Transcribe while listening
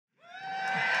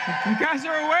You guys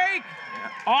are awake?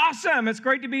 Awesome. It's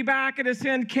great to be back at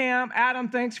Ascend Camp. Adam,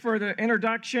 thanks for the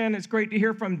introduction. It's great to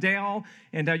hear from Dale,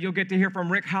 and you'll get to hear from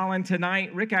Rick Holland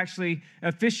tonight. Rick actually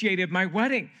officiated my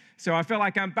wedding, so I feel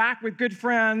like I'm back with good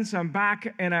friends. I'm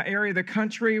back in an area of the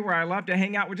country where I love to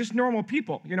hang out with just normal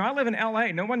people. You know, I live in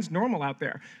L.A. No one's normal out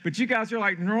there, but you guys are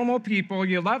like normal people.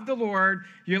 You love the Lord.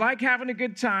 You like having a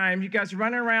good time. You guys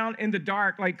running around in the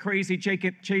dark like crazy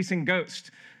chasing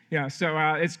ghosts. Yeah, so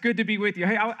it's good to be with you.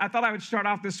 Hey, I thought I would start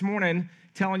off this morning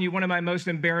telling you one of my most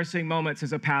embarrassing moments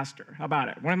as a pastor. How about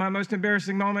it? One of my most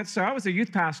embarrassing moments. So I was a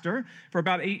youth pastor for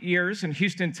about 8 years in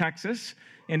Houston, Texas,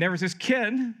 and there was this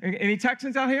kid. Any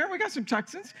Texans out here? We got some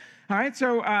Texans. All right,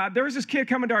 so there was this kid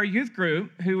coming to our youth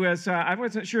group who was, I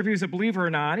wasn't sure if he was a believer or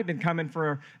not. He'd been coming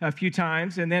for a few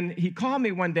times, and then he called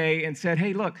me one day and said,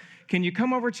 hey, look, can you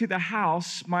come over to the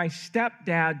house? My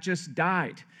stepdad just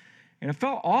died. And it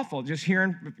felt awful just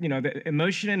hearing, the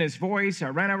emotion in his voice. I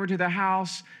ran over to the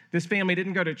house. This family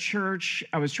didn't go to church.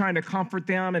 I was trying to comfort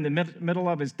them in the middle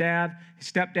of his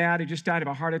stepdad, who just died of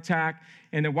a heart attack.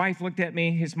 And the wife looked at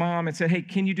me, his mom, and said, hey,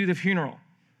 can you do the funeral?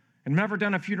 I've never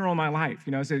done a funeral in my life.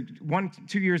 So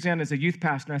 2 years in as a youth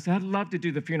pastor, I said, I'd love to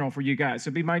do the funeral for you guys.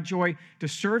 It'd be my joy to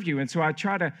serve you. And so I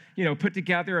try to, put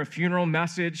together a funeral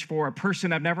message for a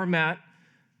person I've never met,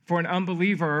 for an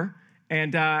unbeliever.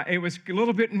 And it was a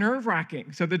little bit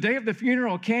nerve-wracking. So the day of the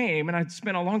funeral came, and I'd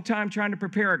spent a long time trying to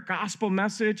prepare a gospel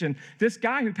message. And this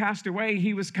guy who passed away,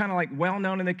 he was kind of like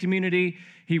well-known in the community.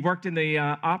 He worked in the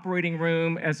operating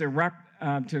room as a rep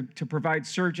to provide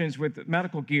surgeons with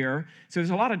medical gear. So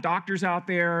there's a lot of doctors out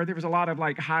there. There was a lot of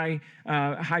like high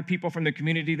people from the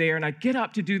community there. And I get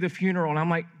up to do the funeral, and I'm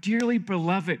like, dearly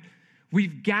beloved,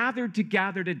 we've gathered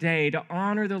together today to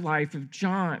honor the life of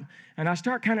John. And I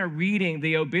start kind of reading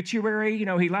the obituary.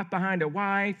 He left behind a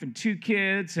wife and 2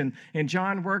 kids, and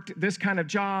John worked this kind of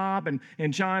job,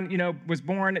 and John, was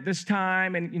born at this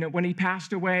time, and, when he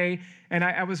passed away. And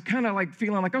I was kind of like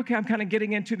feeling like, okay, I'm kind of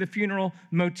getting into the funeral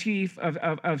motif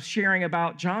of sharing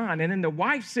about John. And then the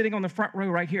wife sitting on the front row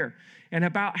right here. And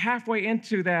about halfway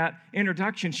into that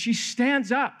introduction, she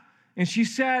stands up and she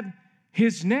said,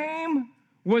 his name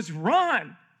was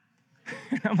Ron.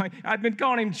 I'm like, I've been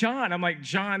calling him John. I'm like,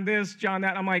 John this, John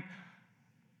that. I'm like,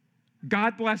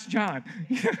 God bless John.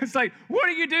 It's like, what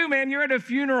do you do, man? You're at a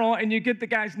funeral and you get the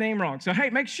guy's name wrong. So,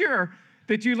 hey, make sure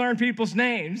that you learn people's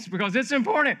names because it's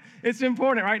important. It's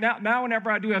important, right? Now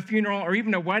whenever I do a funeral or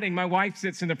even a wedding, my wife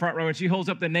sits in the front row and she holds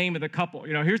up the name of the couple.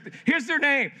 Here's their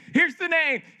name. Here's the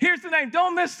name. Here's the name.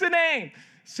 Don't miss the name.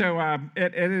 So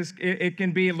it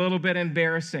can be a little bit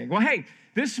embarrassing. Well, hey,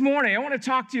 this morning I want to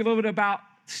talk to you a little bit about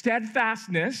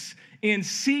steadfastness in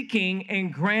seeking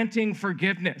and granting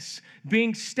forgiveness.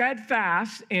 Being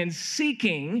steadfast in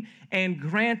seeking and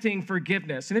granting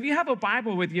forgiveness. And if you have a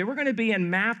Bible with you, we're going to be in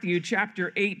Matthew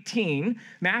chapter 18.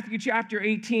 Matthew chapter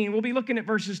 18, we'll be looking at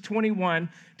verses 21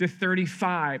 to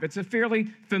 35. It's a fairly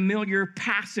familiar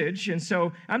passage, and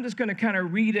so I'm just going to kind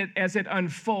of read it as it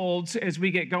unfolds as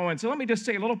we get going. So let me just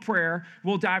say a little prayer.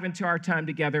 We'll dive into our time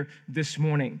together this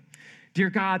morning. Dear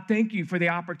God, thank you for the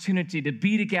opportunity to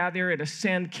be together at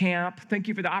Ascend Camp. Thank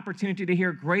you for the opportunity to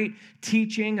hear great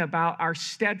teaching about our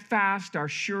steadfast, our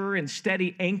sure and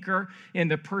steady anchor in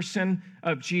the person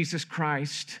of Jesus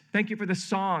Christ. Thank you for the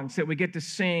songs that we get to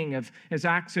sing as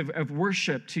acts of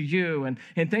worship to you.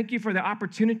 And thank you for the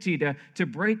opportunity to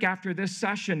break after this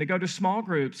session, to go to small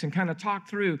groups and kind of talk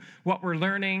through what we're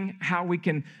learning, how we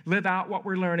can live out what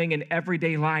we're learning in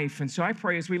everyday life. And so I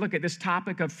pray as we look at this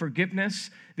topic of forgiveness,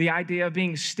 the idea of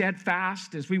being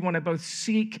steadfast as we want to both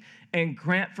seek and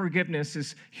grant forgiveness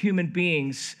as human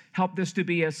beings. Help this to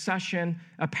be a session,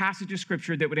 a passage of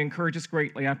scripture that would encourage us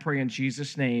greatly. I pray in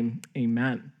Jesus' name,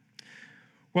 amen.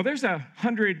 Well, there's a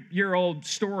 100-year-old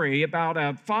story about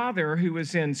a father who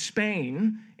was in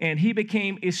Spain, and he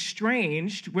became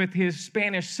estranged with his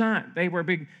Spanish son.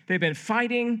 They've been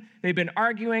fighting, they've been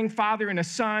arguing, father and a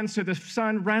son, so the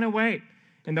son ran away.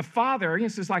 And the father,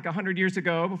 this is like 100 years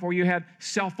ago before you had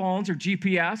cell phones or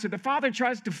GPS, so the father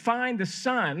tries to find the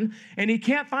son, and he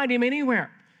can't find him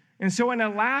anywhere. And so in a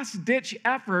last-ditch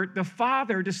effort, the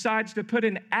father decides to put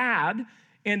an ad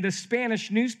in the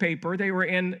Spanish newspaper. They were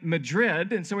in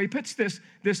Madrid, and so he puts this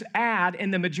ad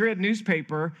in the Madrid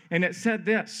newspaper, and it said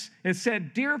this. It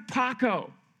said, "Dear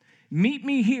Paco, meet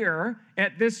me here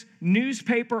at this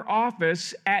newspaper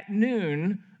office at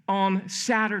noon on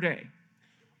Saturday.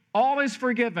 All is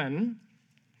forgiven.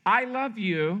 I love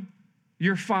you,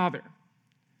 your father."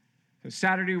 So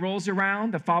Saturday rolls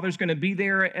around. The father's going to be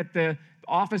there at the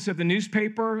office of the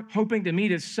newspaper, hoping to meet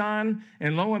his son.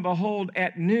 And lo and behold,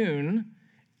 at noon,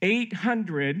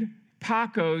 800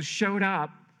 Pacos showed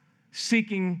up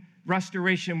seeking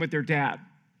restoration with their dad.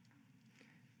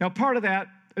 Now, part of that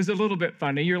is a little bit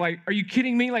funny. You're like, are you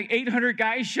kidding me? Like 800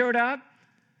 guys showed up?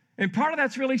 And part of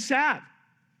that's really sad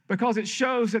because it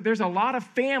shows that there's a lot of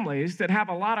families that have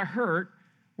a lot of hurt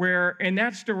where in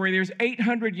that story, there's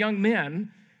 800 young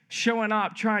men showing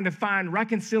up trying to find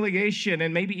reconciliation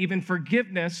and maybe even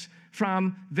forgiveness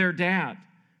from their dad.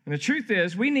 And the truth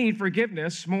is, we need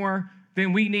forgiveness more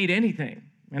than we need anything.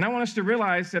 And I want us to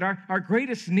realize that our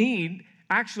greatest need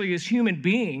actually as human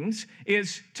beings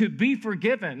is to be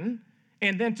forgiven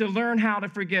and then to learn how to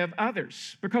forgive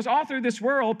others. Because all through this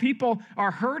world, people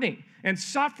are hurting and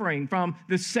suffering from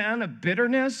the sin of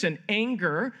bitterness and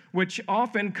anger, which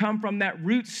often come from that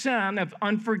root sin of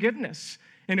unforgiveness.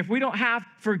 And if we don't have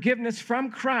forgiveness from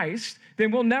Christ,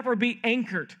 then we'll never be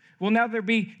anchored. We'll never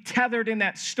be tethered in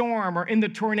that storm or in the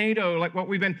tornado like what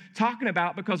we've been talking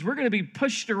about, because we're going to be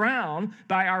pushed around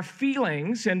by our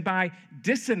feelings and by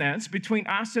dissonance between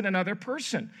us and another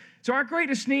person. So our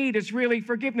greatest need is really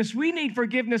forgiveness. We need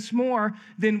forgiveness more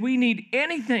than we need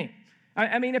anything.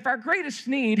 I mean, if our greatest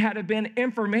need had been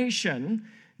information,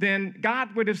 then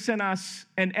God would have sent us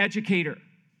an educator.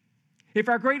 If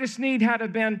our greatest need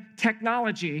had been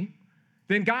technology,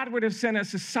 then God would have sent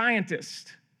us a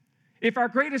scientist. If our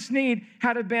greatest need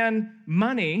had been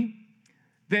money,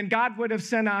 then God would have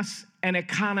sent us an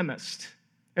economist.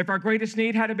 If our greatest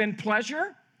need had been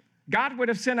pleasure, God would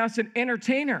have sent us an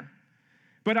entertainer.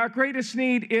 But our greatest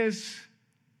need is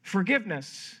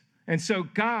forgiveness. And so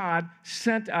God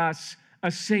sent us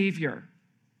a Savior.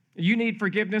 You need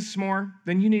forgiveness more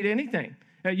than you need anything.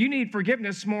 You need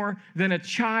forgiveness more than a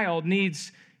child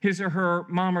needs his or her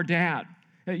mom or dad.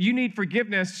 You need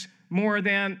forgiveness more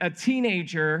than a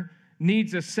teenager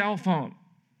needs a cell phone.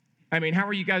 I mean, how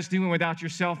are you guys doing without your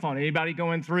cell phone? Anybody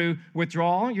going through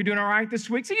withdrawal? You're doing all right this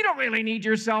week? So you don't really need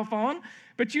your cell phone,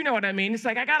 but you know what I mean. It's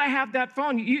like, I got to have that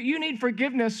phone. You need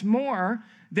forgiveness more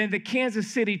than the Kansas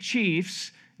City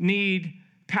Chiefs need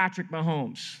Patrick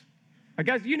Mahomes.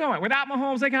 Guys, you know it. Without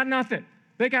Mahomes, they got nothing.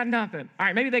 They got nothing. All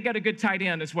right, maybe they got a good tight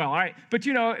end as well, all right? But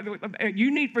you know,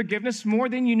 you need forgiveness more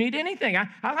than you need anything.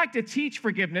 I like to teach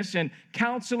forgiveness in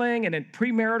counseling and in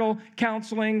premarital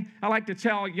counseling. I like to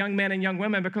tell young men and young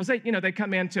women because they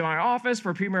come into my office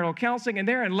for premarital counseling and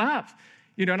they're in love.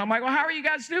 And I'm like, well, how are you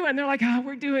guys doing? They're like, oh,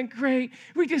 we're doing great.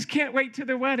 We just can't wait to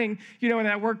the wedding. And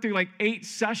I work through like 8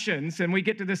 sessions, and we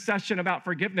get to this session about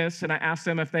forgiveness, and I ask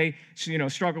them if they,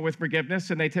 struggle with forgiveness,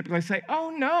 and they typically say,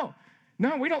 oh, no,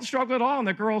 we don't struggle at all. And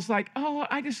the girl's like, oh,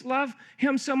 I just love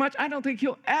him so much. I don't think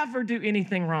he'll ever do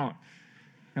anything wrong.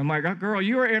 I'm like, oh, girl,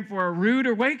 you are in for a rude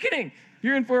awakening.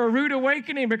 You're in for a rude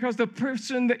awakening because the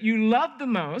person that you love the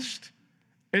most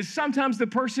is sometimes the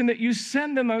person that you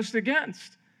sin the most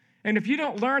against. And if you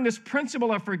don't learn this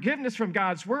principle of forgiveness from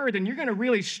God's word, then you're going to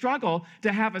really struggle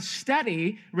to have a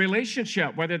steady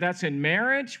relationship, whether that's in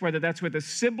marriage, whether that's with a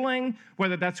sibling,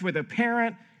 whether that's with a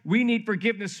parent. We need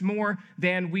forgiveness more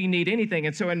than we need anything.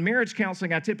 And so in marriage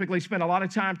counseling, I typically spend a lot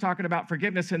of time talking about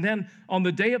forgiveness. And then on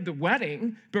the day of the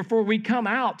wedding, before we come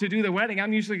out to do the wedding,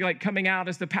 I'm usually like coming out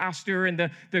as the pastor, and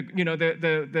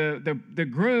the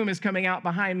groom is coming out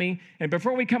behind me. And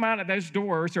before we come out of those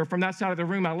doors or from that side of the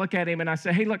room, I look at him and I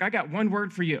say, hey, look, I got one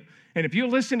word for you. And if you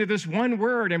listen to this one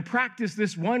word and practice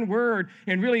this one word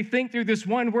and really think through this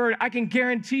one word, I can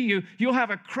guarantee you'll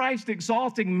have a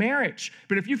Christ-exalting marriage.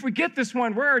 But if you forget this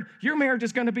one word, your marriage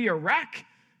is going to be a wreck.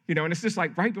 And it's just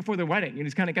like right before the wedding. And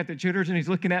he's kind of got the jitters, and he's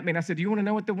looking at me, and I said, do you want to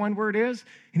know what the one word is?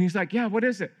 And he's like, yeah, what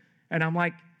is it? And I'm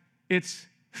like, it's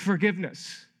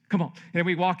forgiveness. Come on. And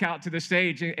we walk out to the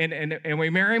stage, and we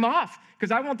marry him off,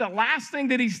 because I want the last thing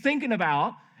that he's thinking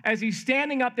about as he's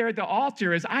standing up there at the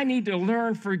altar is, I need to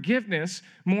learn forgiveness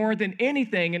more than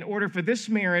anything in order for this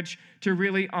marriage to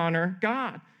really honor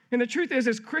God. And the truth is,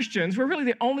 as Christians, we're really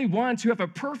the only ones who have a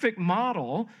perfect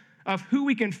model of who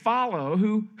we can follow,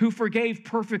 who forgave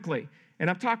perfectly. And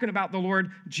I'm talking about the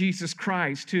Lord Jesus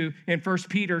Christ, who in 1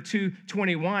 Peter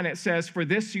 2:21, it says, for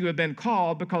this you have been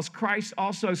called, because Christ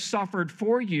also suffered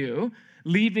for you,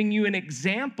 leaving you an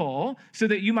example so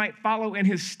that you might follow in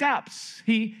his steps.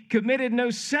 He committed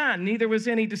no sin, neither was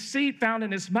any deceit found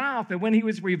in his mouth. And when he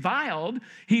was reviled,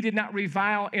 he did not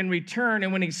revile in return.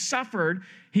 And when he suffered,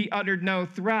 he uttered no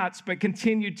threats, but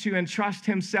continued to entrust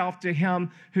himself to him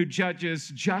who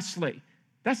judges justly.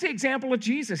 That's the example of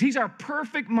Jesus. He's our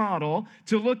perfect model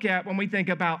to look at when we think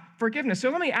about forgiveness.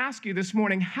 So let me ask you this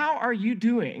morning, how are you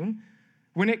doing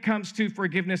when it comes to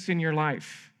forgiveness in your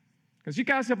life? Because you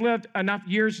guys have lived enough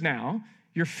years now.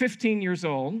 You're 15 years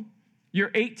old.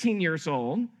 You're 18 years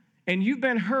old. And you've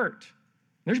been hurt.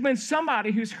 There's been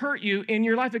somebody who's hurt you in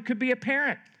your life. It could be a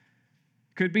parent.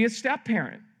 It could be a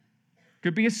step-parent.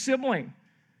 Could be a sibling.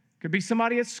 Could be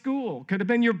somebody at school. Could have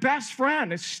been your best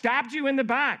friend that stabbed you in the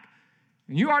back.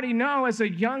 And you already know as a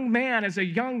young man, as a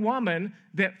young woman,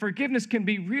 that forgiveness can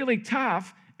be really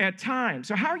tough at times.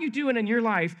 So how are you doing in your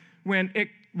life when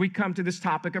we come to this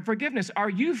topic of forgiveness? Are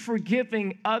you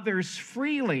forgiving others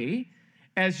freely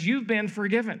as you've been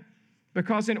forgiven?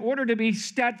 Because in order to be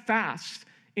steadfast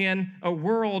in a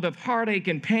world of heartache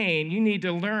and pain, you need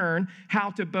to learn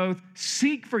how to both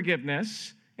seek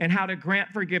forgiveness and how to grant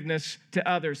forgiveness to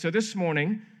others. So this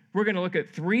morning, we're going to look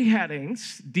at 3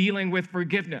 headings dealing with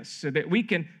forgiveness so that we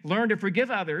can learn to forgive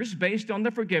others based on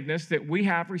the forgiveness that we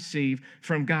have received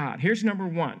from God. Here's number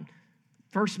 1.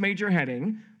 First major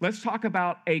heading, let's talk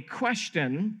about a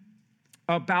question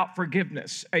about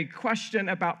forgiveness. A question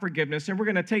about forgiveness, and we're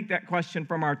going to take that question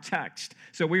from our text.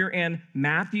 So we are in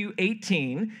Matthew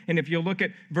 18, and if you look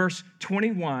at verse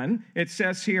 21, it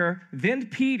says here, "Then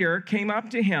Peter came up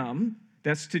to him,"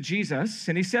 that's to Jesus,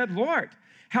 "and he said, 'Lord,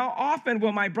 how often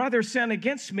will my brother sin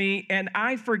against me and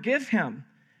I forgive him?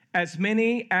 As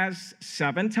many as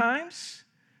 7 times?'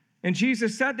 And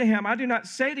Jesus said to him, 'I do not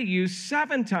say to you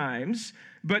 7 times,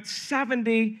 but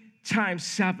 70 times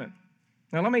 7.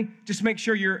 Now, let me just make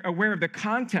sure you're aware of the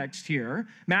context here.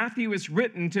 Matthew is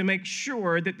written to make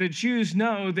sure that the Jews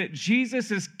know that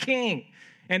Jesus is king.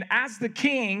 And as the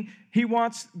king, he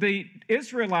wants the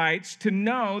Israelites to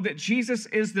know that Jesus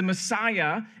is the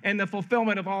Messiah and the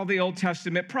fulfillment of all the Old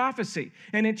Testament prophecy.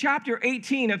 And in chapter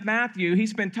 18 of Matthew,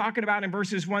 he's been talking about in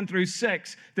verses 1 through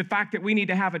 6, the fact that we need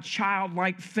to have a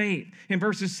childlike faith. In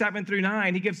verses 7 through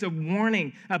 9, he gives a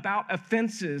warning about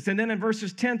offenses. And then in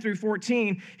verses 10 through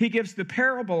 14, he gives the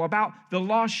parable about the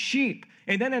lost sheep.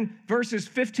 And then in verses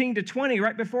 15 to 20,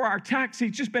 right before our text,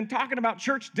 he's just been talking about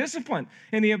church discipline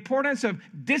and the importance of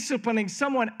disciplining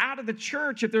someone out of the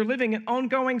church if they're living in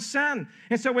ongoing sin.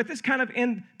 And so with this kind of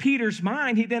in Peter's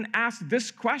mind, he then asked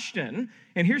this question.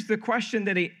 And here's the question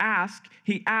that he asked.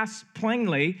 He asked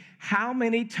plainly, how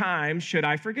many times should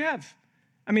I forgive?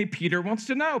 I mean, Peter wants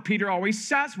to know. Peter always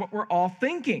says what we're all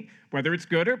thinking, whether it's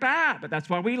good or bad. But that's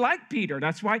why we like Peter.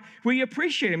 That's why we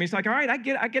appreciate him. He's like, all right, I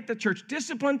get the church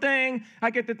discipline thing.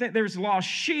 I get that there's lost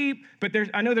sheep, but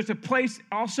I know there's a place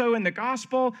also in the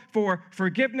gospel for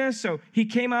forgiveness. So he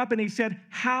came up and he said,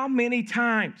 how many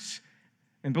times?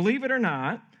 And believe it or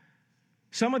not,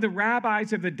 some of the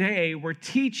rabbis of the day were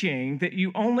teaching that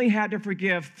you only had to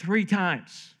forgive 3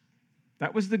 times.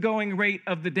 That was the going rate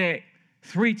of the day,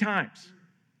 3 times.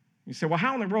 You say, well,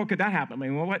 how in the world could that happen? I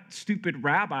mean, well, what stupid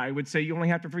rabbi would say you only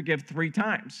have to forgive 3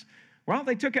 times? Well,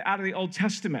 they took it out of the Old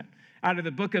Testament, out of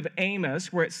the book of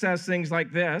Amos, where it says things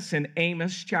like this. In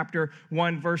Amos chapter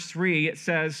 1, verse 3, it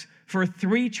says, for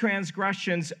 3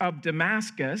 transgressions of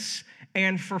Damascus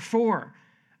and for 4,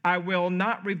 I will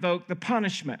not revoke the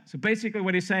punishment. So basically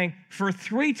what he's saying, for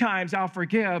 3 times I'll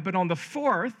forgive, but on the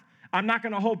 4th, I'm not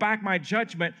going to hold back my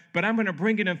judgment, but I'm going to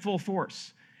bring it in full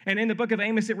force. And in the book of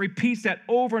Amos, it repeats that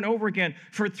over and over again.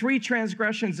 For 3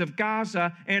 transgressions of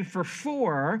Gaza, and for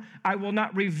 4, I will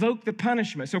not revoke the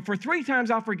punishment. So for 3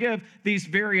 times, I'll forgive these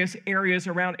various areas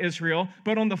around Israel.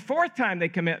 But on the 4th time they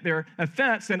commit their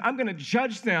offense, then I'm going to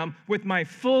judge them with my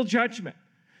full judgment.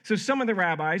 So some of the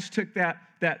rabbis took that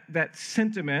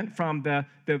sentiment from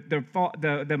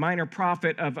the minor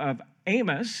prophet of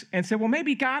Amos and said, well,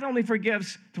 maybe God only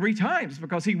forgives 3 times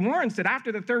because he warns that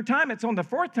after the 3rd time, it's on the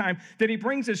 4th time that he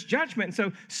brings his judgment. And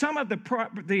so some of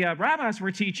the rabbis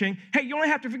were teaching, hey, you only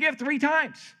have to forgive 3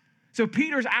 times. So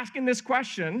Peter's asking this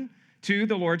question to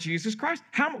the Lord Jesus Christ.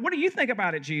 What do you think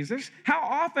about it, Jesus? How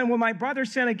often will my brother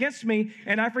sin against me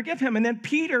and I forgive him? And then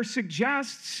Peter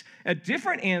suggests a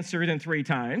different answer than 3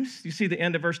 times. You see the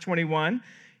end of verse 21.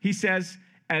 He says,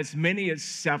 as many as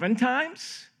 7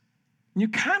 times. You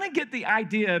kind of get the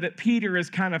idea that Peter is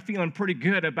kind of feeling pretty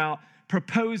good about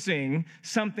proposing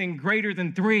something greater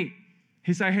than 3.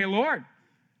 He's like, hey, Lord,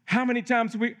 how many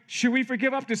times should we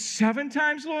forgive up to 7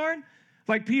 times, Lord?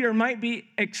 Like Peter might be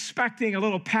expecting a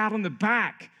little pat on the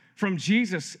back from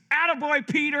Jesus. Attaboy,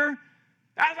 Peter.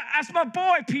 That's my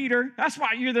boy, Peter. That's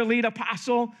why you're the lead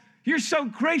apostle. You're so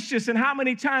gracious in how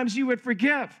many times you would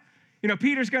forgive. You know,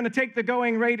 Peter's going to take the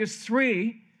going rate as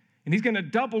 3, and he's going to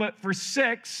double it for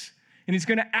 6, and he's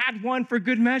going to add 1 for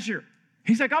good measure.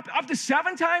 He's like, up to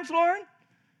 7 times, Lord?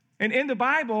 And in the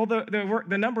Bible,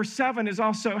 the number 7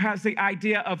 also has the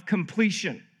idea of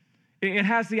completion. It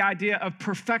has the idea of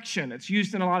perfection. It's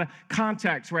used in a lot of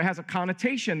contexts where it has a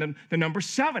connotation, the number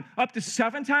 7. Up to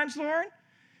 7 times, Lord?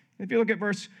 If you look at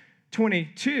verse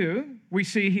 22, we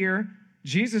see here,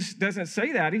 Jesus doesn't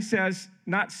say that. He says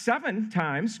not 7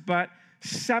 times, but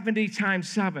 70 times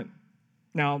 7.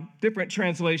 Now, different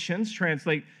translations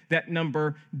translate that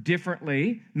number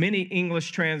differently. Many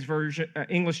English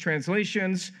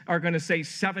translations are going to say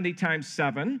 70 times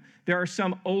 7. There are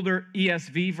some older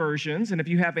ESV versions, and if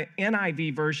you have an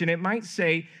NIV version, it might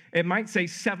say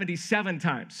 77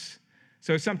 times.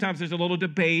 So sometimes there's a little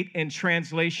debate in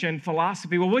translation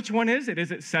philosophy. Well, which one is it?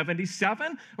 Is it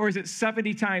 77 or is it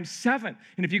 70 times 7?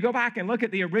 And if you go back and look at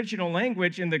the original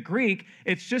language in the Greek,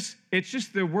 it's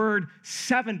just the word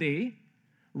 70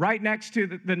 right next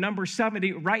to the number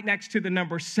 70, right next to the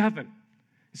number 7.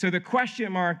 So the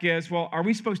question mark is, well, are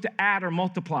we supposed to add or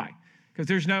multiply? Because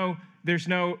there's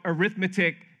no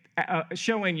arithmetic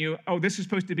showing you, oh, this is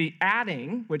supposed to be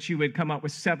adding, which you would come up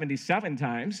with 77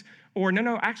 times, or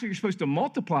no, actually you're supposed to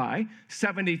multiply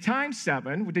 70 times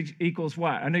 7, which equals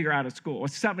what? I know you're out of school.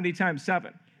 What's 70 times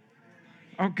 7?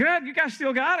 Oh, good. You guys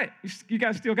still got it. You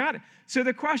guys still got it. So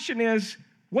the question is,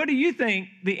 what do you think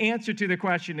the answer to the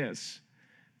question is?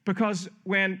 Because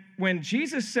when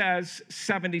Jesus says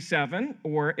 77,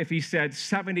 or if he said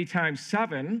 70 times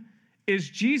 7,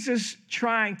 is Jesus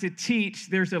trying to teach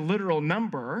there's a literal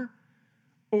number,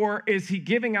 or is he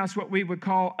giving us what we would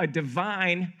call a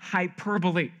divine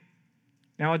hyperbole?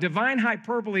 Now, a divine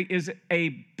hyperbole is a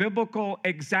biblical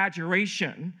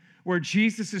exaggeration where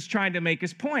Jesus is trying to make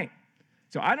his point.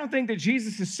 So I don't think that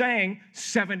Jesus is saying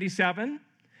 77,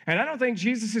 and I don't think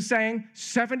Jesus is saying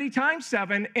 70 times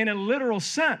 7 in a literal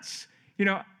sense. You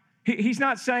know, he's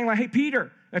not saying like, hey,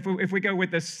 Peter, if we go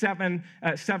with the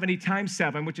 70 times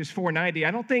 7, which is 490,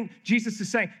 I don't think Jesus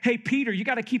is saying, hey, Peter, you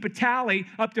got to keep a tally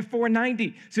up to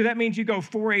 490. So that means you go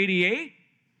 488,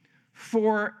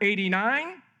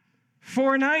 489,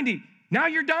 490. Now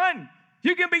you're done.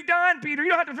 You can be done, Peter. You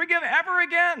don't have to forgive ever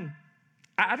again.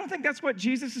 I don't think that's what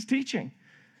Jesus is teaching,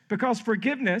 because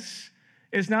forgiveness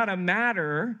is not a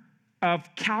matter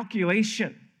of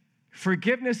calculation.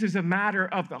 Forgiveness is a matter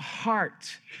of the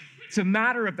heart. It's a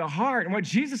matter of the heart. And what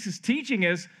Jesus is teaching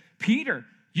is, Peter,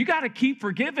 you got to keep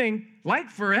forgiving like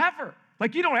forever.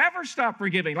 Like you don't ever stop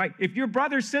forgiving. Like if your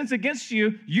brother sins against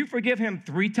you, you forgive him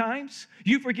 3 times.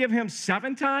 You forgive him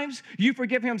 7 times. You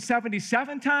forgive him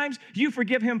 77 times. You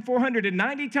forgive him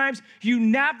 490 times. You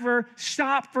never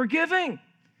stop forgiving.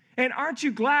 And aren't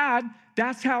you glad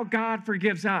that's how God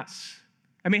forgives us?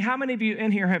 I mean, how many of you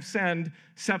in here have sinned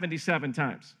 77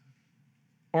 times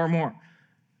or more?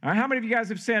 All right, how many of you guys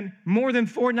have sinned more than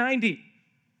 490?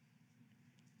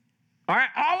 All right,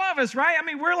 all of us, right? I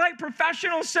mean, we're like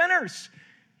professional sinners.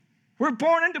 We're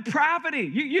born in depravity.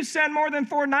 You sinned more than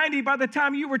 490 by the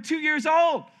time you were 2 years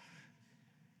old.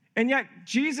 And yet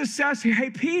Jesus says, hey,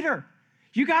 Peter,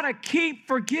 you got to keep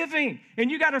forgiving,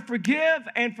 and you got to forgive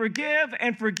and forgive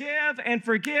and forgive and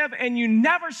forgive, and you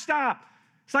never stop.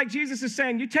 It's like Jesus is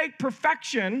saying, you take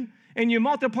perfection and you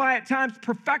multiply it times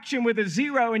perfection with a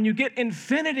 0, and you get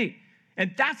infinity.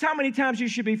 And that's how many times you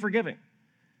should be forgiving.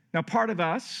 Now, part of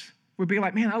us would be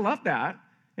like, man, I love that.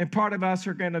 And part of us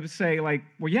are going to say like,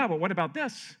 well, yeah, but what about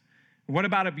this? What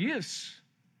about abuse?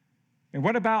 And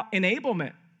what about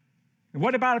enablement? And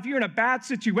what about if you're in a bad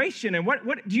situation? And what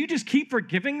do you just keep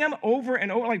forgiving them over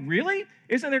and over? Like, really?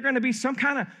 Isn't there going to be some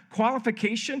kind of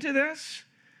qualification to this?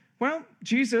 Well,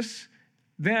 Jesus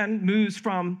then moves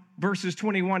from verses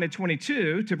 21 to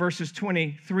 22 to verses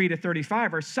 23 to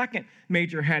 35, our second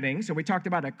major heading. So we talked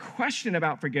about a question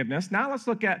about forgiveness. Now let's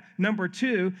look at number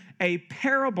 2, a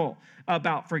parable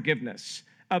about forgiveness.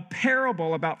 A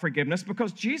parable about forgiveness,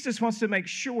 because Jesus wants to make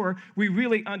sure we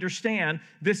really understand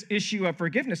this issue of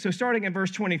forgiveness. So starting in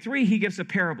verse 23, he gives a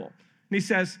parable. And he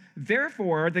says,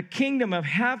 therefore, the kingdom of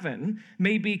heaven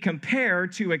may be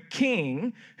compared to a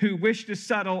king who wished to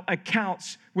settle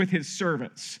accounts with his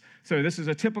servants. So this is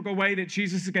a typical way that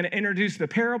Jesus is going to introduce the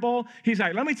parable. He's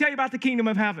like, let me tell you about the kingdom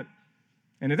of heaven.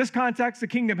 And in this context, the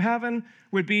kingdom of heaven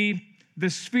would be the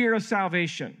sphere of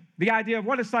salvation, the idea of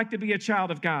what it's like to be a child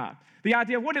of God, the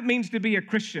idea of what it means to be a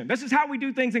Christian. This is how we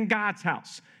do things in God's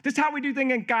house. This is how we do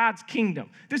things in God's kingdom.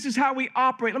 This is how we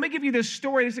operate. Let me give you this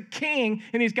story. There's a king,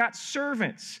 and he's got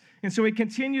servants. And so he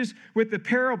continues with the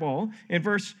parable in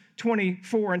verse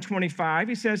 24 and 25.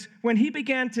 He says, when he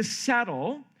began to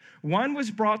settle, one was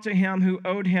brought to him who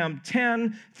owed him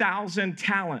 10,000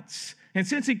 talents. And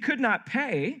since he could not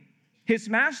pay, his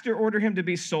master ordered him to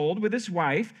be sold with his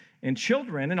wife and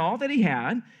children and all that he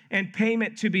had, and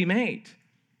payment to be made.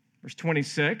 Verse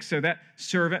 26, so that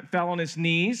servant fell on his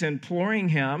knees, imploring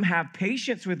him, have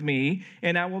patience with me,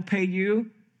 and I will pay you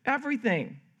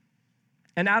everything.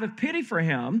 And out of pity for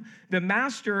him, the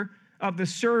master of the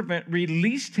servant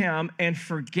released him and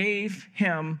forgave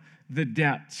him the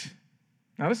debt.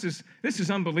 Now, this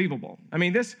is unbelievable. I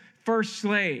mean, this first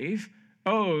slave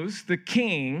owes the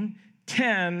king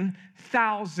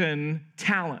 10,000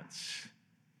 talents.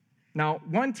 Now,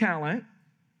 1 talent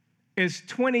is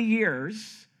 20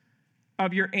 years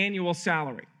of your annual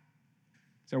salary.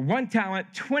 So 1 talent,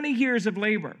 20 years of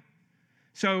labor.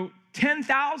 So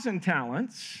 10,000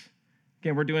 talents,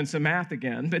 again, we're doing some math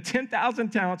again, but 10,000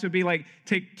 talents would be like,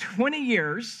 take 20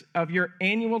 years of your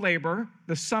annual labor,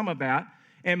 the sum of that,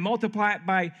 and multiply it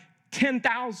by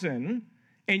 10,000,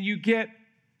 and you get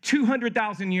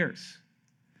 200,000 years.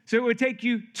 So it would take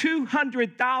you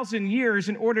 200,000 years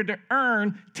in order to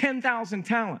earn 10,000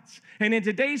 talents. And in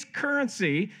today's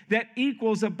currency, that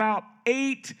equals about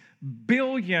 $8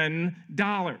 billion.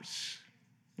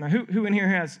 Now, who in here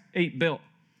has 8 bill?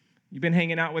 You've been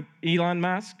hanging out with Elon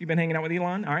Musk? You've been hanging out with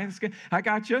Elon? All right, that's good. I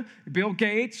got you. Bill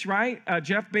Gates, right?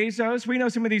 Jeff Bezos. We know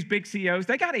some of these big CEOs.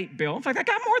 They got 8 bill. In fact, they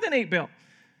got more than 8 bill.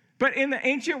 But in the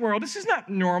ancient world, this is not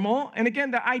normal. And again,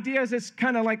 the idea is it's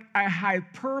kind of like a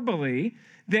hyperbole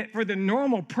that for the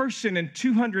normal person in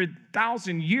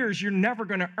 200,000 years, you're never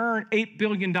going to earn $8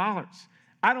 billion.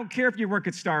 I don't care if you work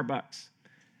at Starbucks.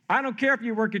 I don't care if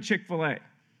you work at Chick-fil-A.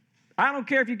 I don't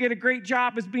care if you get a great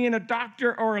job as being a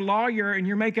doctor or a lawyer and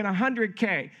you're making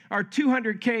 $100K or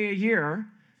 $200K a year.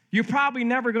 You're probably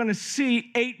never going to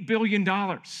see $8 billion.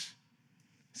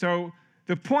 So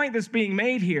the point that's being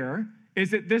made here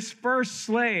is that this first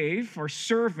slave or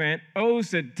servant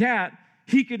owes a debt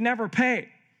he could never pay.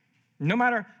 No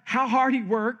matter how hard he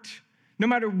worked, no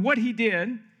matter what he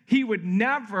did, he would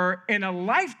never in a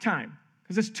lifetime,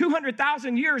 because it's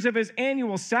 200,000 years of his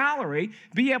annual salary,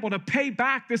 be able to pay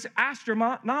back this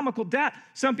astronomical debt.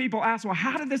 Some people ask, well,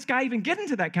 how did this guy even get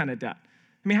into that kind of debt?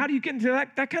 I mean, how do you get into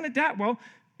that kind of debt? Well,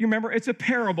 you remember, it's a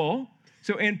parable.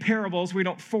 So in parables, we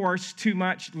don't force too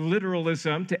much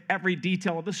literalism to every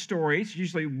detail of the story. It's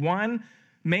usually one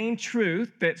main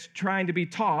truth that's trying to be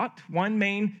taught.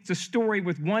 It's a story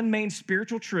with one main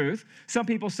spiritual truth. Some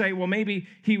people say, well, maybe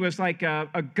he was like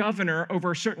a governor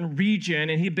over a certain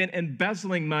region and he'd been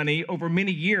embezzling money over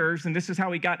many years, and this is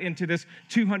how he got into this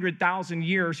 200,000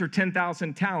 years or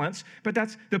 10,000 talents. But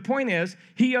the point is,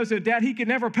 he owes a debt he could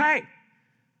never pay.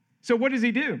 So what does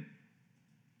he do?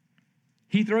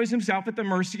 He throws himself at the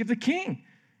mercy of the king.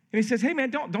 And he says, hey,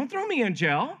 man, don't throw me in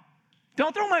jail.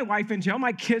 Don't throw my wife in jail,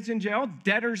 my kids in jail,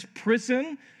 debtor's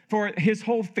prison for his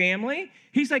whole family.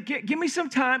 He's like, give me some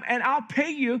time and I'll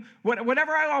pay you,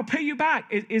 whatever I'll pay you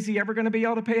back. Is he ever going to be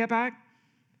able to pay it back?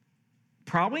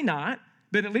 Probably not,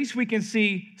 but at least we can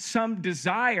see some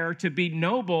desire to be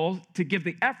noble, to give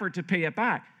the effort to pay it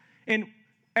back. And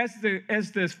as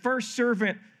the first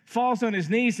servant falls on his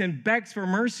knees and begs for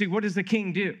mercy, what does the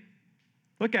king do?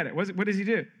 Look at it. What does he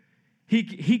do?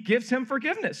 He gives him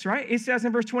forgiveness, right? It says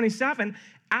in verse 27,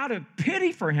 out of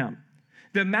pity for him,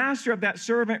 the master of that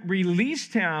servant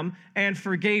released him and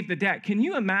forgave the debt. Can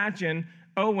you imagine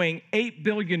owing $8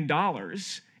 billion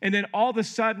and then all of a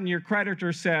sudden your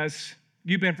creditor says,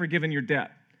 you've been forgiven your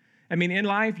debt? I mean, in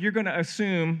life, you're going to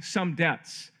assume some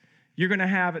debts. You're going to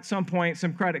have at some point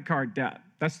some credit card debt.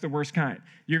 That's the worst kind.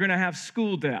 You're going to have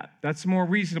school debt. That's more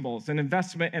reasonable. It's an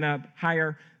investment in a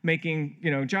higher making,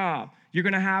 job. You're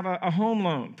going to have a home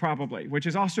loan probably, which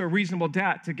is also a reasonable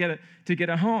debt to get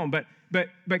a home.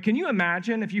 But can you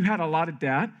imagine if you had a lot of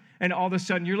debt and all of a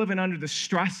sudden you're living under the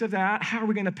stress of that? How are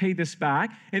we going to pay this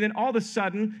back? And then all of a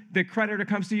sudden the creditor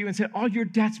comes to you and said, all your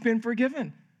debt's been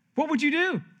forgiven. What would you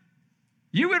do?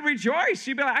 You would rejoice.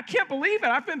 You'd be like, I can't believe it.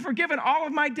 I've been forgiven all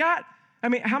of my debt. I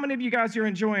mean, how many of you guys are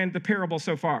enjoying the parable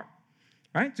so far?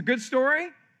 Right? It's a good story.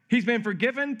 He's been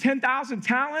forgiven 10,000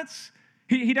 talents.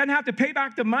 He doesn't have to pay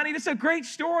back the money. This is a great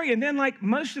story. And then like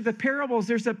most of the parables,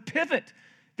 there's a pivot.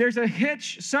 There's a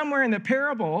hitch somewhere in the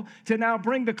parable to now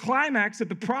bring the climax of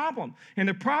the problem. And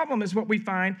the problem is what we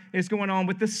find is going on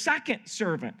with the second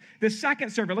servant. The second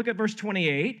servant, look at verse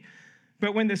 28.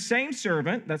 But when the same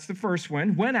servant, that's the first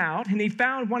one, went out and he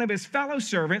found one of his fellow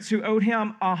servants who owed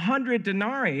him 100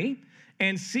 denarii,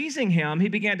 and seizing him, he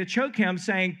began to choke him,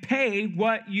 saying, pay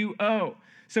what you owe.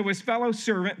 So his fellow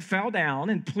servant fell down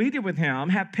and pleaded with him,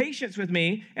 have patience with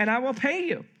me, and I will pay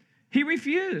you. He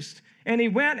refused, and he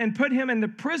went and put him in the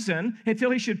prison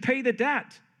until he should pay the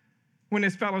debt. When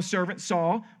his fellow servants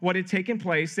saw what had taken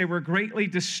place, they were greatly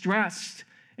distressed,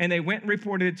 and they went and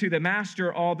reported to the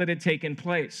master all that had taken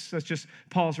place. Let's just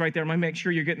pause right there. I'm going to make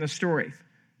sure you're getting the story.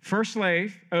 First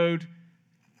slave owed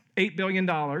 $8 billion,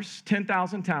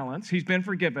 10,000 talents. He's been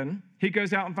forgiven. He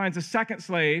goes out and finds a second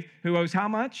slave who owes how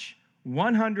much?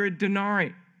 100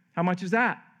 denarii. How much is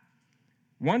that?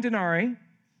 1 denarii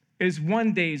is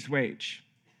 1 day's wage.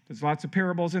 There's lots of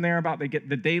parables in there about they get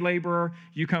the day laborer.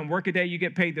 You come work a day, you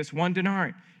get paid this 1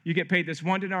 denarii. You get paid this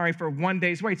 1 denarii for 1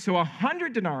 day's wage. So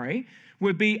 100 denarii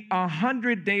would be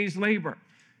 100 days labor.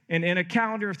 And in a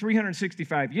calendar of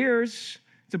 365 years,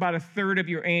 it's about a third of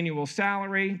your annual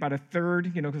salary, about a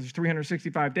third, because there's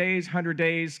 365 days, 100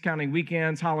 days, counting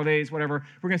weekends, holidays, whatever.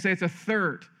 We're going to say it's a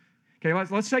third. Okay,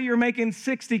 let's say you're making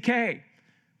 $60K,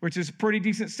 which is a pretty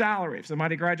decent salary. If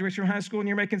somebody graduates from high school and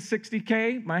you're making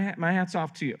 $60K, my hat's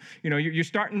off to you. You're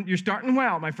starting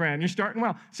well, my friend. You're starting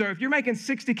well. So if you're making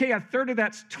 $60K, a third of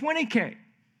that's $20K.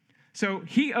 So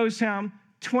he owes him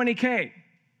 $20K.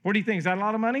 What do you think? Is that a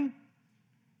lot of money?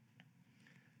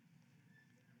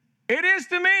 It is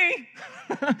to me.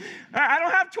 I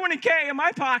don't have $20K in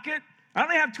my pocket. I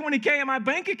only have $20K in my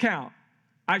bank account.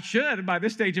 I should by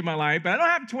this stage of my life, but I don't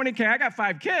have $20K. I got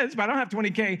 5 kids, but I don't have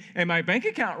 $20K in my bank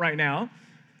account right now.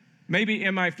 Maybe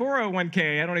in my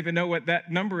 401K. I don't even know what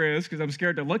that number is because I'm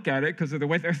scared to look at it because of the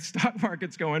way the stock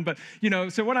market's going. But,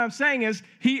 so what I'm saying is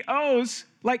he owes,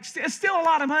 it's still a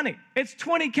lot of money. It's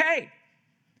 $20K.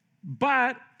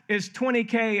 But is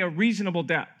 $20K a reasonable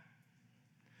debt?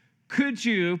 Could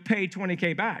you pay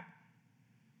 $20K back?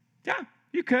 Yeah,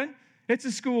 you could. It's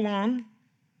a school loan.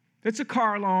 It's a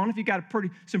car loan. If you got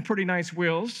some pretty nice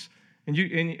wheels and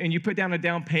you put down a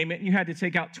down payment and you had to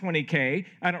take out $20K,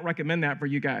 I don't recommend that for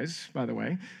you guys, by the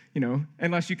way,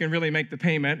 unless you can really make the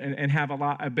payment and have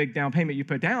a big down payment you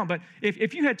put down. But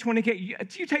if you had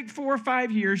 $20K, you take 4 or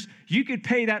 5 years, you could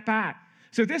pay that back.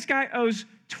 So this guy owes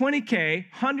 $20K,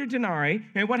 100 denarii,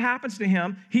 and what happens to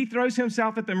him? He throws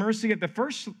himself at the mercy of the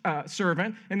first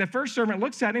servant, and the first servant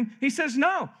looks at him. He says,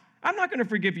 no, I'm not going to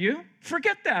forgive you.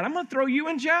 Forget that. I'm going to throw you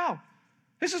in jail.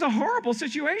 This is a horrible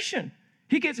situation.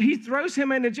 He throws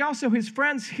him into jail, so his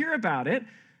friends hear about it.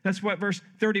 That's what verse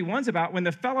 31 is about. When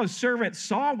the fellow servants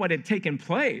saw what had taken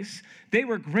place, they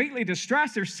were greatly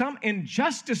distressed. There's some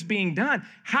injustice being done.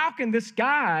 How can this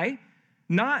guy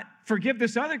not forgive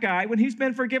this other guy when he's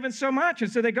been forgiven so much?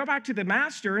 And so they go back to the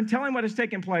master and tell him what has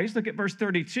taken place. Look at verse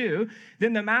 32.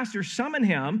 Then the master summoned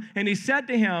him, and he said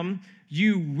to him,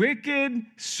 you wicked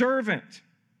servant,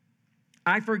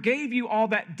 I forgave you all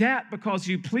that debt because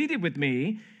you pleaded with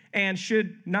me, and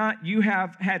should not you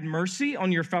have had mercy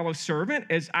on your fellow servant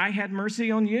as I had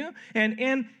mercy on you? And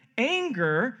in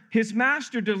anger, his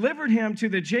master delivered him to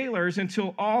the jailers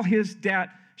until all his debt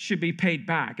should be paid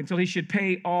back, until he should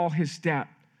pay all his debt.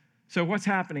 So what's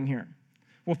happening here?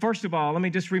 Well, first of all, let me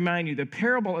just remind you, the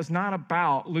parable is not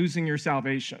about losing your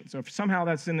salvation. So if somehow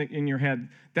that's in your head,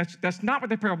 that's not what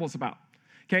the parable is about.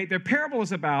 Okay, the parable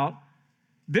is about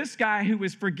this guy who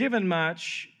was forgiven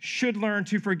much should learn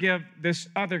to forgive this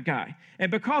other guy.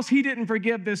 And because he didn't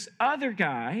forgive this other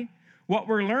guy, what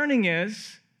we're learning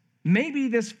is maybe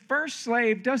this first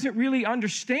slave doesn't really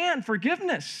understand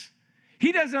forgiveness.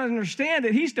 He doesn't understand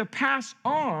that he's to pass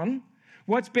on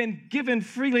what's been given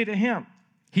freely to him.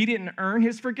 He didn't earn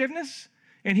his forgiveness,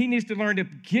 and he needs to learn to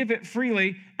give it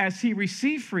freely as he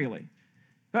received freely.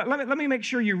 Let me make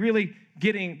sure you're really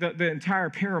getting the entire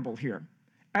parable here.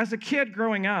 As a kid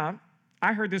growing up,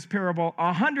 I heard this parable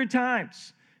 100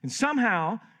 times. And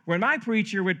somehow, when my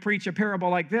preacher would preach a parable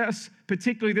like this,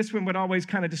 particularly this one would always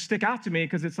kind of just stick out to me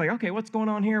because it's like, okay, what's going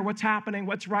on here? What's happening?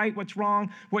 What's right? What's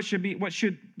wrong? What should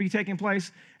be taking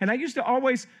place? And I used to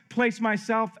always place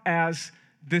myself as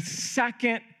the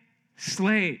second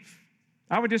slave.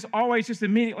 I would just always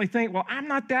immediately think, well, I'm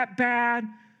not that bad.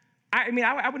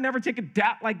 I would never take a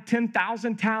debt like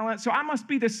 10,000 talents, so I must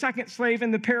be the second slave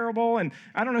in the parable, and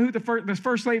I don't know who the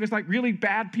first slave is, like really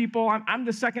bad people. I'm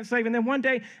the second slave, and then one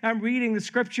day I'm reading the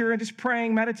scripture and just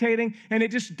praying, meditating, and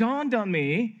it just dawned on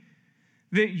me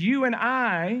that you and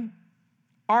I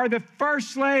are the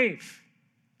first slave,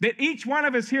 that each one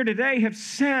of us here today have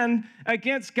sinned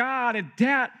against God, a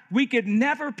debt we could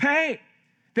never pay,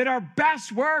 that our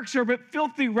best works are but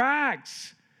filthy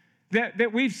rags.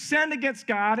 That we've sinned against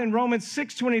God, and Romans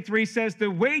 6:23 says the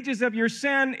wages of your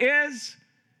sin is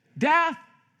death.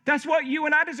 That's what you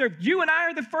and I deserve. You and I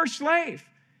are the first slave.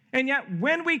 And yet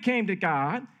when we came to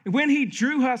God, when he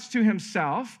drew us to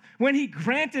himself, when he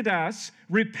granted us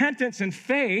repentance and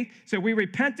faith, so we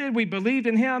repented, we believed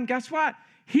in him, guess what?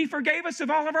 He forgave us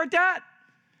of all of our debt.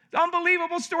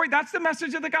 Unbelievable story. That's the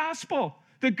message of the gospel.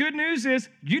 The good news is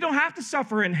you don't have to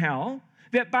suffer in hell.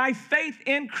 That by faith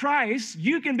in Christ,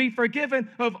 you can be forgiven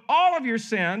of all of your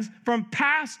sins from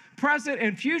past, present,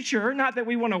 and future. Not that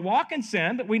we want to walk in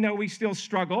sin, but we know we still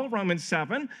struggle, Romans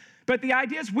 7. But the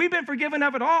idea is we've been forgiven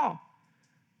of it all.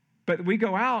 But we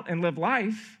go out and live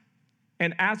life,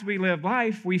 and as we live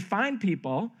life, we find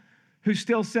people who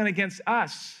still sin against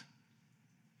us.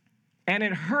 And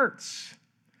it hurts.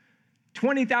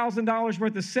 $20,000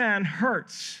 worth of sin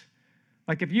hurts.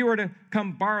 Like if you were to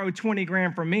come borrow 20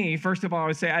 grand from me, first of all, I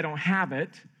would say I don't have it.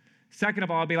 Second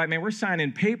of all, I'd be like, man, we're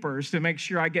signing papers to make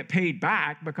sure I get paid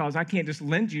back because I can't just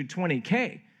lend you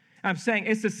 20K. I'm saying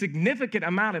it's a significant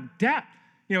amount of debt.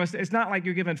 You know, it's not like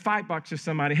you're giving $5 to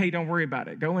somebody, hey, don't worry about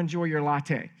it. Go enjoy your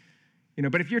latte. You know,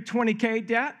 but if you're 20K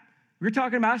debt, we're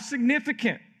talking about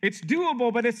significant. It's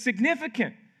doable, but it's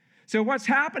significant. So what's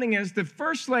happening is the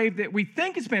first slave that we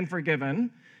think has been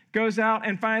forgiven goes out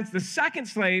and finds the second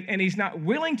slave, and he's not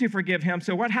willing to forgive him.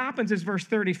 So what happens is verse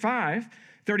 35.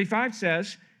 35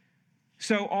 says,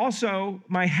 so also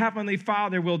my heavenly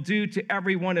Father will do to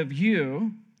every one of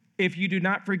you if you do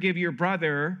not forgive your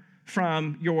brother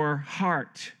from your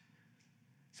heart.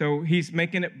 So he's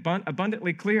making it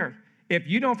abundantly clear. If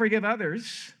you don't forgive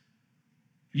others,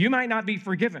 you might not be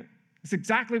forgiven. That's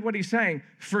exactly what he's saying.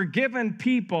 Forgiven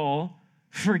people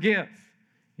forgive.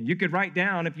 You could write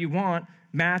down, if you want,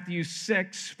 Matthew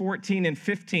 6, 14 and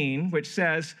 15, which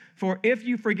says, for if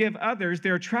you forgive others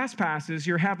their trespasses,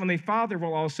 your heavenly Father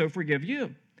will also forgive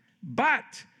you.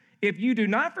 But if you do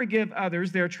not forgive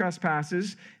others their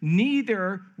trespasses,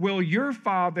 neither will your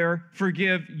Father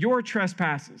forgive your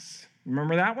trespasses.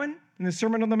 Remember that one in the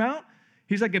Sermon on the Mount?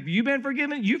 He's like, if you've been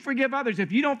forgiven, you forgive others.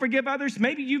 If you don't forgive others,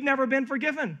 maybe you've never been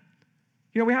forgiven.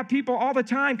 You know, we have people all the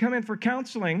time come in for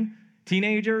counseling,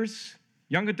 teenagers,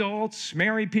 young adults,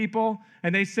 married people,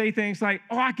 and they say things like,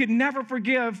 oh, I could never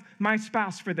forgive my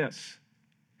spouse for this.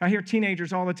 I hear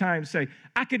teenagers all the time say,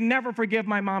 I could never forgive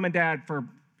my mom and dad for,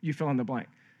 you fill in the blank.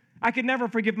 I could never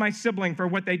forgive my sibling for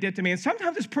what they did to me. And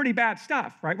sometimes it's pretty bad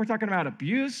stuff, right? We're talking about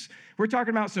abuse. We're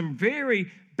talking about some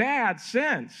very bad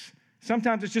sins.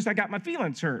 Sometimes it's just I got my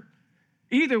feelings hurt.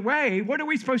 Either way, what are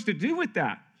we supposed to do with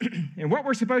that? And what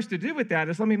we're supposed to do with that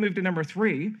is, let me move to number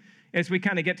 3 as we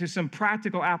kind of get to some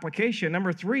practical application.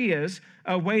 Number 3 is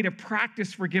a way to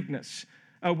practice forgiveness.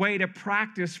 A way to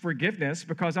practice forgiveness,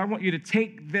 because I want you to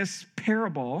take this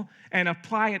parable and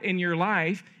apply it in your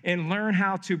life and learn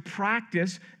how to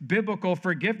practice biblical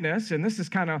forgiveness. And this is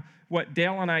kind of what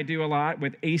Dale and I do a lot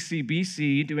with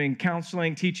ACBC, doing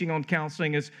counseling, teaching on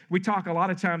counseling, is we talk a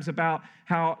lot of times about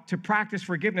how to practice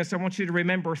forgiveness. I want you to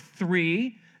remember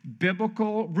 3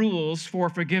 biblical rules for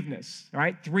forgiveness, all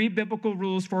right? 3 biblical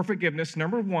rules for forgiveness.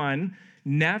 Number 1,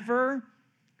 never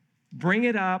bring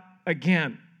it up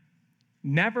again.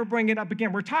 Never bring it up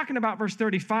again. We're talking about verse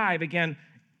 35 again.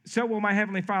 So will my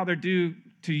heavenly Father do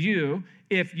to you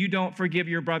if you don't forgive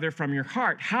your brother from your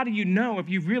heart. How do you know if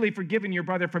you've really forgiven your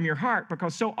brother from your heart?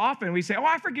 Because so often we say, oh,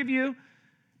 I forgive you,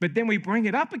 but then we bring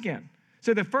it up again.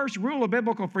 So the first rule of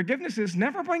biblical forgiveness is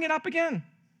never bring it up again.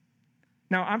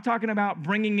 Now, I'm talking about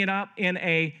bringing it up in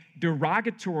a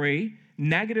derogatory,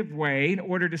 negative way in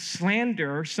order to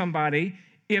slander somebody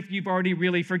if you've already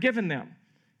really forgiven them.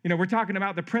 You know, we're talking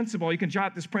about the principle. You can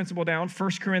jot this principle down,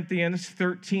 1 Corinthians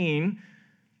 13,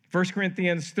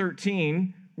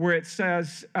 where it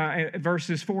says,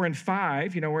 verses 4 and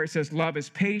 5, you know, where it says, love is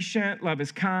patient, love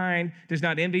is kind, does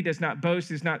not envy, does not boast,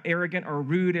 is not arrogant or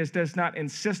rude, does not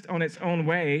insist on its own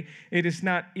way, it is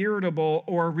not irritable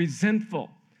or resentful.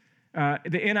 The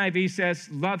NIV says,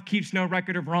 love keeps no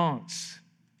record of wrongs.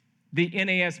 The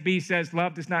NASB says,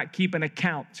 love does not keep an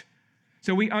account.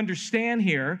 So we understand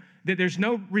here that there's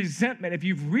no resentment. If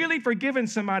you've really forgiven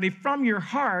somebody from your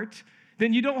heart,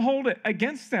 then you don't hold it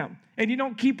against them, and you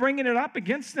don't keep bringing it up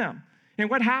against them. And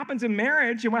what happens in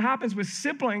marriage and what happens with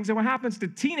siblings and what happens to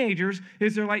teenagers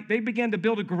is they begin to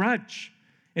build a grudge,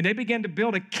 and they begin to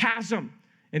build a chasm,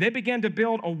 and they begin to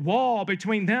build a wall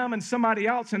between them and somebody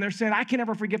else, and they're saying, I can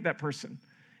never forgive that person.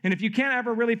 And if you can't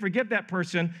ever really forgive that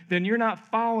person, then you're not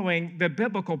following the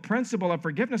biblical principle of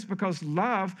forgiveness, because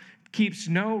love keeps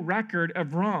no record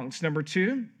of wrongs. Number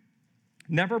 2,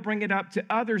 never bring it up to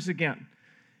others again.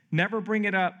 Never bring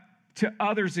it up to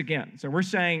others again. So we're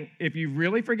saying if you've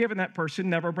really forgiven that person,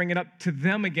 never bring it up to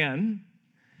them again.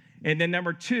 And then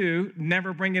number 2,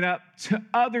 never bring it up to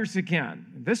others again.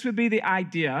 This would be the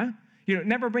idea. You know,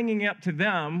 never bringing it up to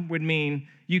them would mean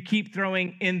you keep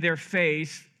throwing in their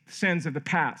face sins of the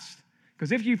past.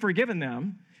 Because if you've forgiven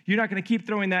them, you're not going to keep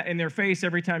throwing that in their face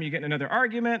every time you get in another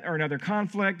argument or another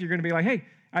conflict. You're going to be like, hey,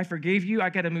 I forgave you. I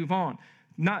got to move on.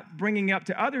 Not bringing it up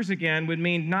to others again would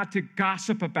mean not to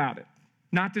gossip about it,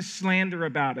 not to slander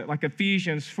about it. Like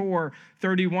Ephesians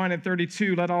 4:31 and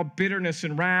 32, let all bitterness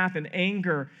and wrath and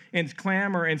anger and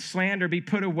clamor and slander be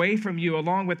put away from you,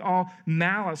 along with all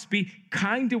malice. Be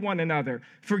kind to one another,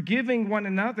 forgiving one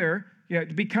another.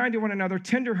 Be kind to one another,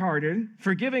 tenderhearted,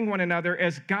 forgiving one another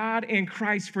as God in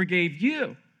Christ forgave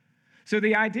you. So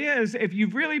the idea is, if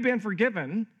you've really been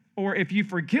forgiven, or if you've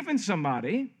forgiven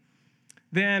somebody,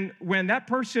 then when that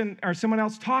person or someone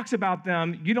else talks about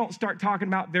them, you don't start talking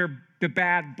about the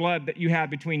bad blood that you had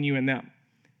between you and them.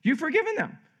 You've forgiven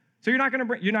them. So you're not going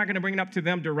to bring it up to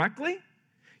them directly.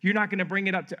 You're not going to bring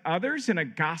it up to others in a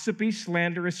gossipy,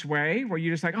 slanderous way where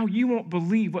you're just like, oh, you won't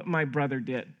believe what my brother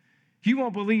did. You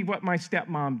won't believe what my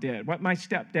stepmom did, what my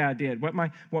stepdad did, what my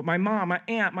mom, my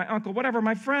aunt, my uncle, whatever,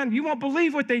 my friend. You won't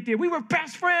believe what they did. We were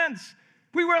best friends.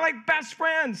 We were like best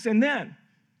friends. And then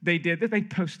they did this. They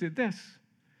posted this.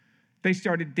 They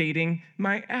started dating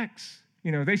my ex.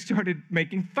 They started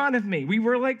making fun of me. We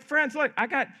were like friends. Look, I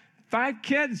got 5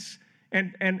 kids.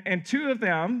 And 2 of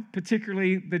them,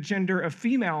 particularly the gender of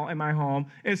female in my home,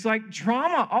 it's like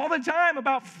drama all the time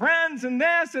about friends and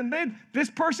this, and then this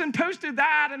person posted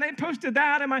that, and they posted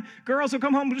that, and my girls will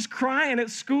come home just crying at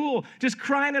school, just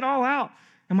crying it all out.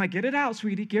 I'm like, get it out,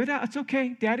 sweetie, get it out. It's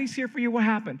okay. Daddy's here for you. What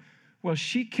happened? Well,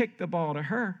 she kicked the ball to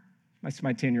her. That's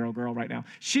my 10-year-old girl right now.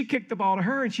 She kicked the ball to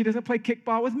her, and she doesn't play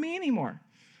kickball with me anymore.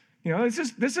 This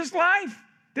is life.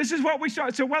 This is what we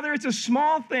start. So whether it's a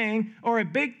small thing or a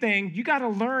big thing, you got to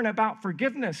learn about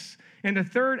forgiveness. And the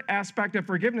third aspect of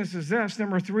forgiveness is this.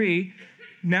 Number 3,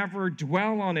 never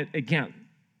dwell on it again.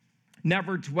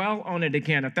 Never dwell on it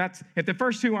again. If the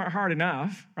first 2 aren't hard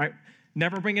enough, right?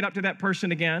 Never bring it up to that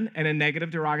person again in a negative,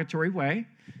 derogatory way.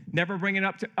 Never bring it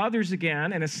up to others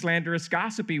again in a slanderous,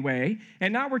 gossipy way.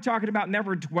 And now we're talking about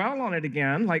never dwell on it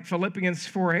again, like Philippians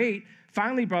 4:8.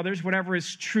 Finally, brothers, whatever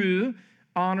is true,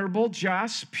 honorable,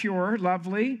 just, pure,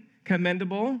 lovely,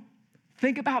 commendable.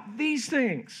 Think about these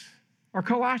things. Or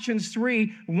Colossians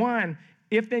 3:1,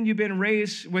 if then you've been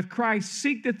raised with Christ,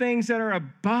 seek the things that are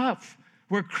above,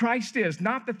 where Christ is,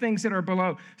 not the things that are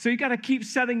below. So you got to keep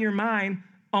setting your mind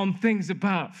on things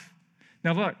above.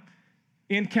 Now look,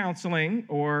 in counseling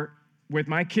or with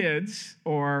my kids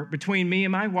or between me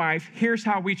and my wife, here's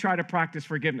how we try to practice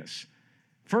forgiveness.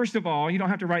 First of all, you don't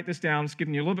have to write this down. It's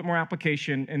giving you a little bit more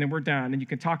application, and then we're done. And you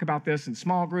can talk about this in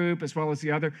small group as well as the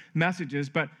other messages.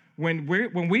 But when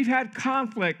we've had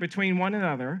conflict between one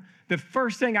another, the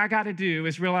first thing I got to do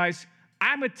is realize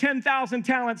I'm a 10,000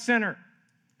 talent sinner.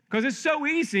 Because it's so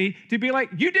easy to be like,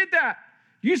 you did that.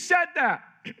 You said that.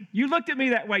 You looked at me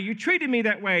that way. You treated me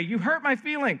that way. You hurt my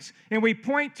feelings. And we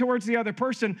point towards the other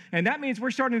person, and that means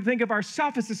we're starting to think of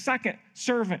ourselves as the second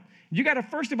servant. You got to,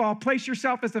 first of all, place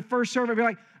yourself as the first servant. Be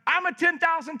like, I'm a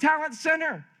 10,000 talent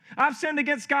sinner. I've sinned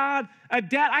against God, a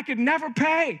debt I could never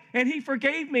pay, and he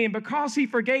forgave me. And because he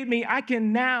forgave me, I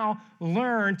can now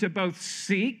learn to both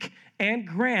seek and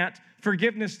grant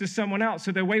forgiveness to someone else.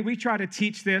 So the way we try to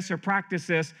teach this or practice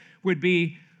this would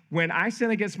be when I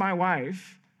sin against my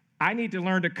wife, I need to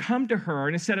learn to come to her,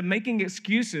 and instead of making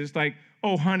excuses like,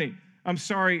 oh, honey, I'm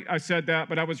sorry I said that,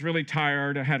 but I was really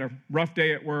tired. I had a rough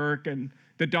day at work, and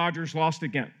the Dodgers lost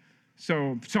again.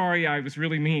 So sorry I was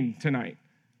really mean tonight.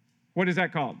 What is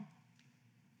that called?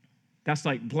 That's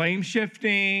like blame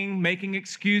shifting, making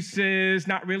excuses,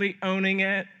 not really owning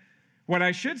it. What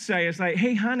I should say is like,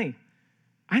 hey, honey,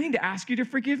 I need to ask you to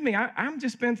forgive me. I'm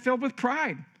just been filled with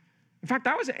pride. In fact,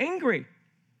 I was angry,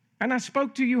 and I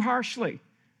spoke to you harshly.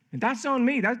 And that's on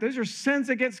me. Those are sins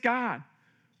against God.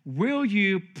 Will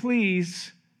you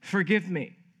please forgive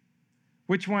me?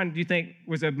 Which one do you think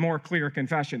was a more clear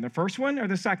confession, the first one or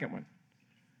the second one?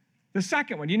 The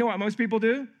second one. You know what most people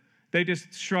do? They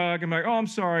just shrug and be like, oh, I'm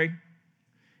sorry.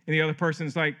 And the other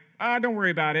person's like, don't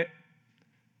worry about it.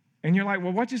 And you're like,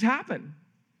 well, what just happened?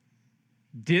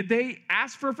 Did they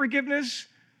ask for forgiveness?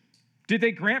 Did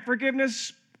they grant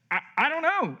forgiveness? I don't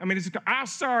know. I mean, it's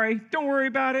sorry, don't worry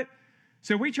about it.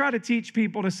 So we try to teach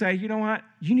people to say, you know what?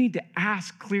 You need to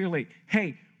ask clearly,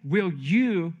 hey, will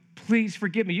you please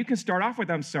forgive me? You can start off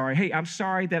with, I'm sorry. Hey, I'm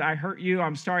sorry that I hurt you.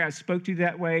 I'm sorry I spoke to you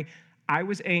that way. I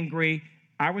was angry.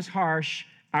 I was harsh.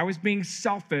 I was being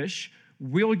selfish.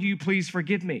 Will you please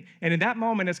forgive me? And in that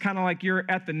moment, it's kind of like you're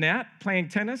at the net playing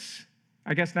tennis.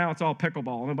 I guess now it's all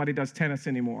pickleball. Nobody does tennis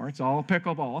anymore. It's all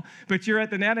pickleball. But you're at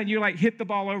the net and you like hit the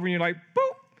ball over and you're like,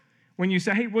 boop. When you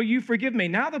say, hey, will you forgive me?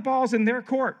 Now the ball's in their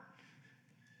court.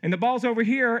 And the ball's over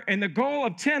here, and the goal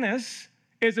of tennis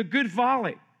is a good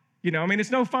volley.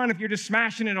 It's no fun if you're just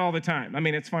smashing it all the time. I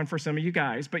mean, it's fun for some of you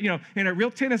guys, but, in a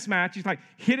real tennis match, it's like,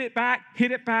 hit it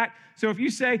back. So if you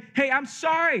say, hey, I'm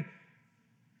sorry,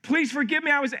 please forgive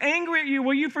me, I was angry at you,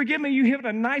 will you forgive me? You hit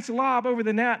a nice lob over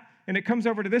the net, and it comes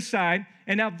over to this side,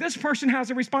 and now this person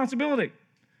has a responsibility.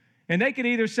 And they could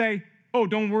either say, oh,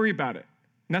 don't worry about it.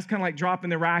 And that's kind of like dropping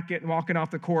the racket and walking off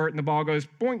the court, and the ball goes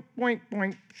boink, boink,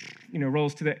 boink,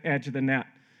 rolls to the edge of the net.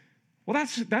 Well,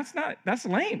 that's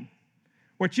lame.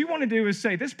 What you want to do is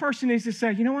say, this person needs to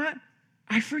say, you know what?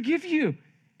 I forgive you.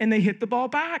 And they hit the ball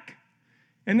back.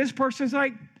 And this person's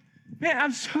like, Man,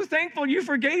 I'm so thankful you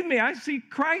forgave me. I see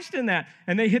Christ in that.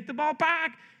 And they hit the ball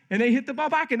back, and they hit the ball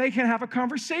back, and they can have a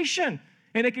conversation,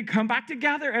 and they can come back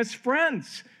together as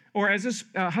friends or as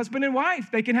a husband and wife.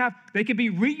 They can be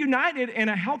reunited in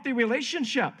a healthy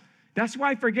relationship. That's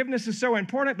why forgiveness is so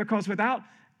important, because without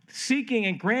seeking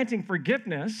and granting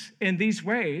forgiveness in these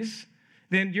ways,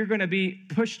 then you're going to be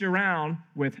pushed around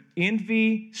with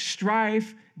envy,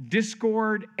 strife,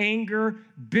 discord, anger,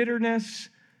 bitterness.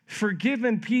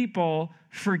 Forgiven people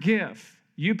forgive.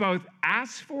 You both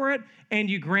ask for it and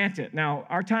you grant it. Now,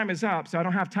 our time is up, so I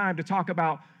don't have time to talk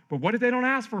about, but what if they don't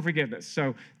ask for forgiveness?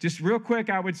 So just real quick,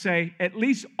 I would say at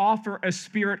least offer a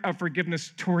spirit of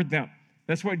forgiveness toward them.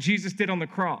 That's what Jesus did on the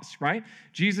cross, right?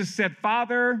 Jesus said,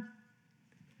 Father,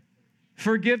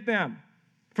 forgive them,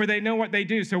 for they know what they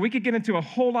do. So we could get into a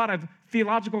whole lot of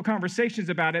theological conversations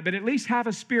about it, but at least have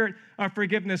a spirit of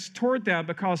forgiveness toward them,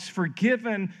 because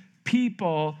forgiven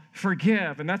people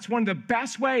forgive. And that's one of the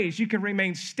best ways you can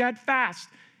remain steadfast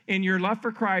in your love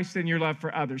for Christ and your love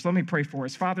for others. Let me pray for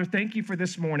us. Father, thank you for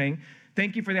this morning.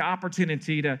 Thank you for the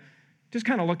opportunity to just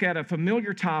kind of look at a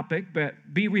familiar topic, but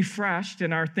be refreshed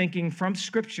in our thinking from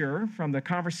Scripture, from the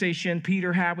conversation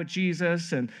Peter had with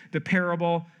Jesus and the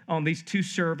parable on these two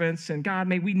servants. And God,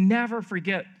 may we never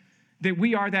forget that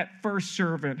we are that first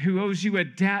servant who owes you a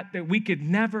debt that we could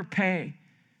never pay.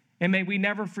 And may we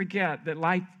never forget that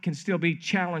life can still be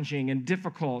challenging and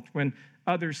difficult when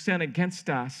others sin against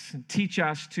us. And teach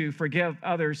us to forgive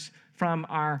others from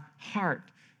our heart,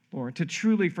 Lord, to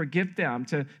truly forgive them,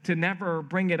 to never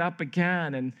bring it up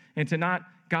again, and to not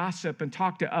gossip and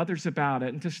talk to others about it,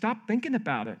 and to stop thinking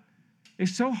about it.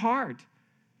 It's so hard.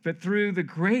 But through the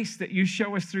grace that you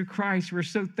show us through Christ, we're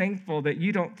so thankful that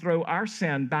you don't throw our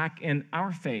sin back in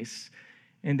our face.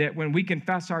 And that when we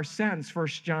confess our sins,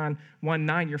 1 John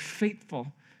 1:9, you're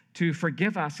faithful to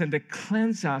forgive us and to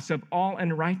cleanse us of all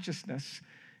unrighteousness,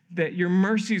 that your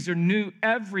mercies are new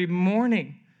every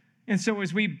morning. And so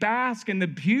as we bask in the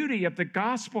beauty of the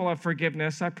gospel of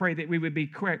forgiveness, I pray that we would be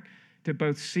quick to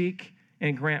both seek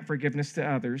and grant forgiveness to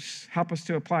others. Help us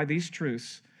to apply these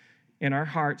truths in our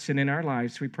hearts and in our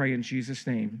lives. We pray in Jesus'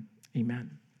 name.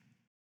 Amen.